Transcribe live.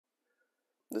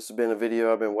This has been a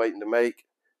video I've been waiting to make.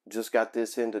 Just got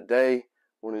this in today.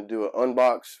 Want to do an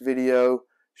unbox video,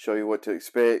 show you what to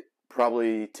expect,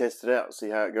 probably test it out, see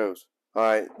how it goes.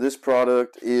 Alright, this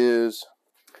product is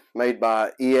made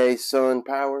by EaSun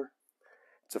Power.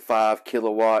 It's a 5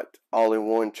 kilowatt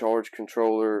all-in-one charge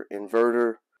controller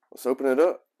inverter. Let's open it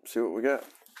up, see what we got.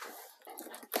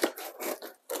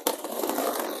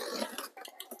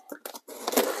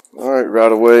 Alright,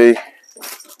 right away,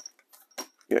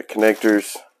 you got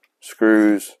connectors,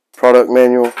 screws, product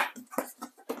manual.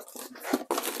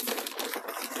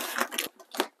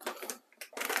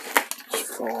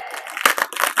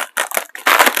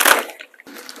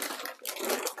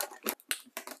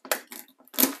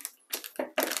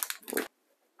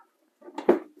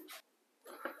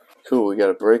 Cool, we got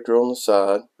a breaker on the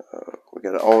side. We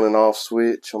got an on and off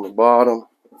switch on the bottom.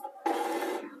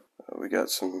 We got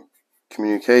some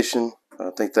communication. I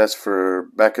think that's for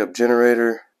backup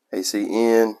generator, AC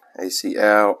in, AC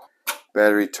out,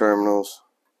 battery terminals,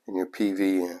 and your PV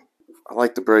in. I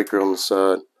like the breaker on the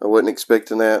side. I wasn't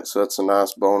expecting that, so that's a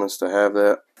nice bonus to have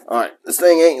that. Alright, this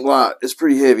thing ain't light. It's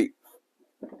pretty heavy.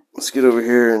 Let's get over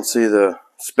here and see the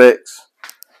specs.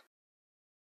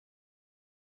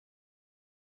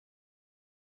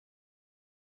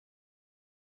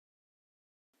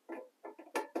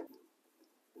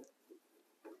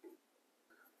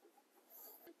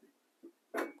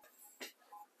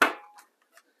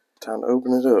 Time to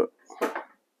open it up. I'm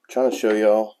trying to show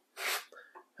y'all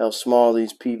how small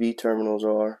these PV terminals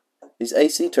are. These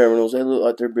AC terminals, they look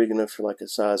like they're big enough for like a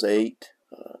size 8.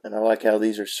 And I like how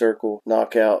these are circle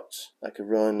knockouts. I could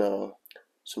run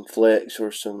some flex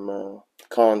or some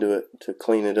conduit to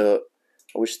clean it up.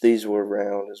 I wish these were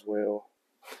round as well.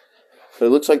 But it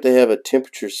looks like they have a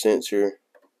temperature sensor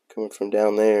coming from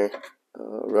down there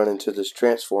running to this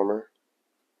transformer.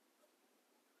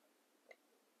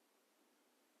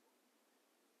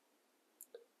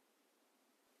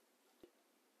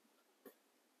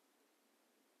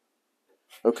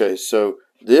 Okay, so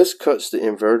this cuts the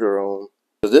inverter on.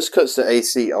 So this cuts the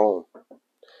AC on,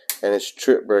 and it's a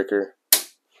trip breaker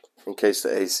in case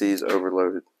the AC is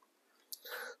overloaded.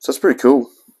 So that's pretty cool.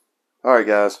 Alright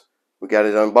guys, we got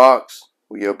it unboxed.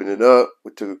 We opened it up.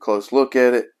 We took a close look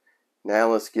at it. Now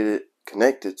let's get it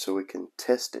connected so we can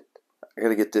test it. I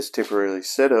gotta get this temporarily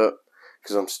set up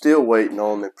because I'm still waiting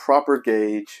on the proper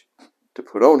gauge to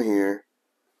put on here.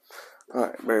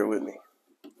 Alright, bear with me.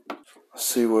 Let's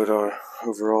see what our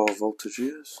overall voltage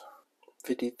is.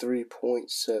 53.7.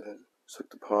 Let's hook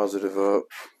the positive up.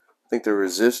 I think they're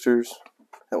resistors.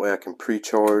 That way I can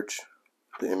pre-charge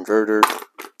the inverter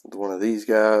with one of these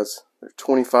guys. They're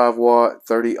 25 watt,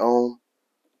 30 ohm.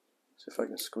 See if I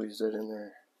can squeeze that in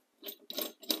there.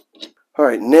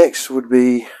 Alright, next would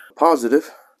be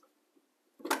positive.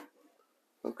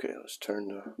 Okay, let's turn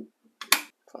the,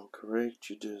 if I'm correct,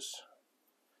 you just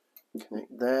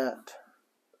connect that.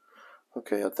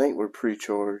 Okay, I think we're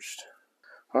pre-charged.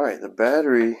 Alright, the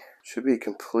battery should be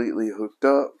completely hooked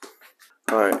up.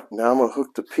 Alright, now I'm going to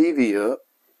hook the PV up.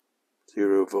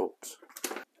 0 volts.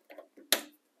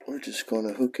 We're just going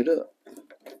to hook it up.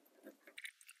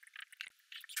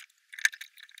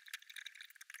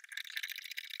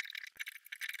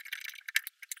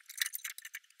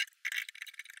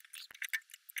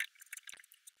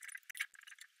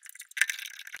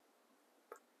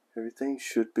 Everything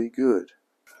should be good.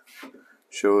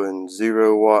 Showing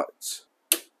 0 watts.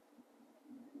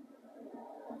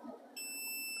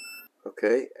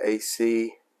 Okay,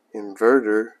 AC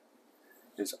inverter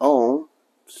is on,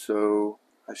 so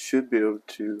I should be able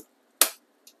to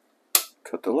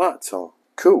cut the lights on.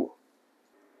 Cool.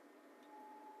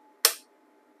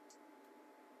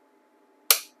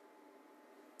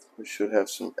 We should have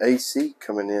some AC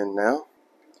coming in now.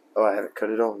 Oh, I haven't cut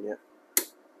it on yet.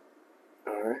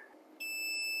 Alright.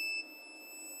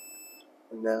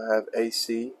 And now I have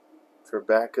AC for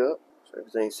backup, so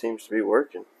everything seems to be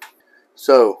working.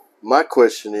 So, my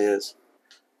question is,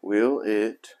 will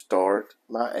it start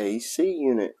my AC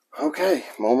unit? Okay,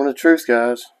 moment of truth,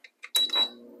 guys.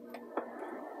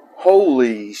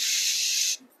 Holy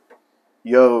sh...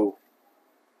 Yo.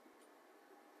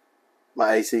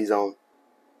 My AC's on.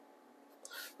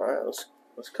 Alright,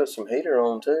 let's cut some heater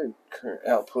on too. Current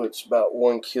output's about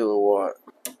 1 kilowatt.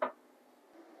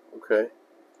 Okay.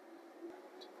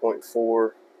 2.4.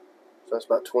 So that's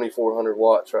about 2,400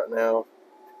 watts right now.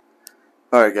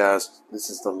 Alright guys, this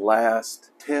is the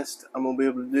last test I'm going to be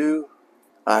able to do.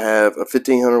 I have a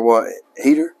 1,500 watt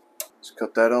heater. Let's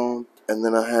cut that on. And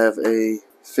then I have a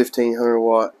 1,500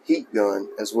 watt heat gun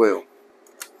as well.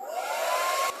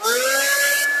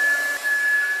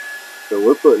 So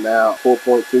we're putting out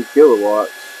 4.2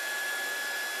 kilowatts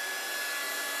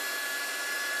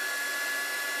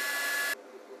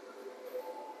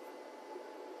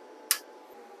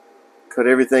cut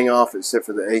everything off except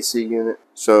for the AC unit.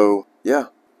 So yeah,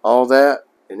 all that,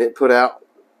 and it put out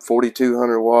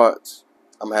 4,200 watts.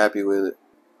 I'm happy with it.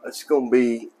 That's going to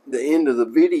be the end of the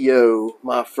video,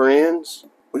 my friends.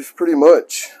 We've pretty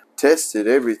much tested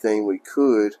everything we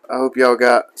could. I hope y'all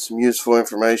got some useful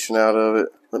information out of it.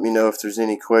 Let me know if there's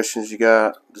any questions you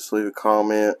got. Just leave a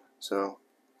comment. So,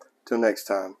 till next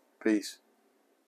time. Peace.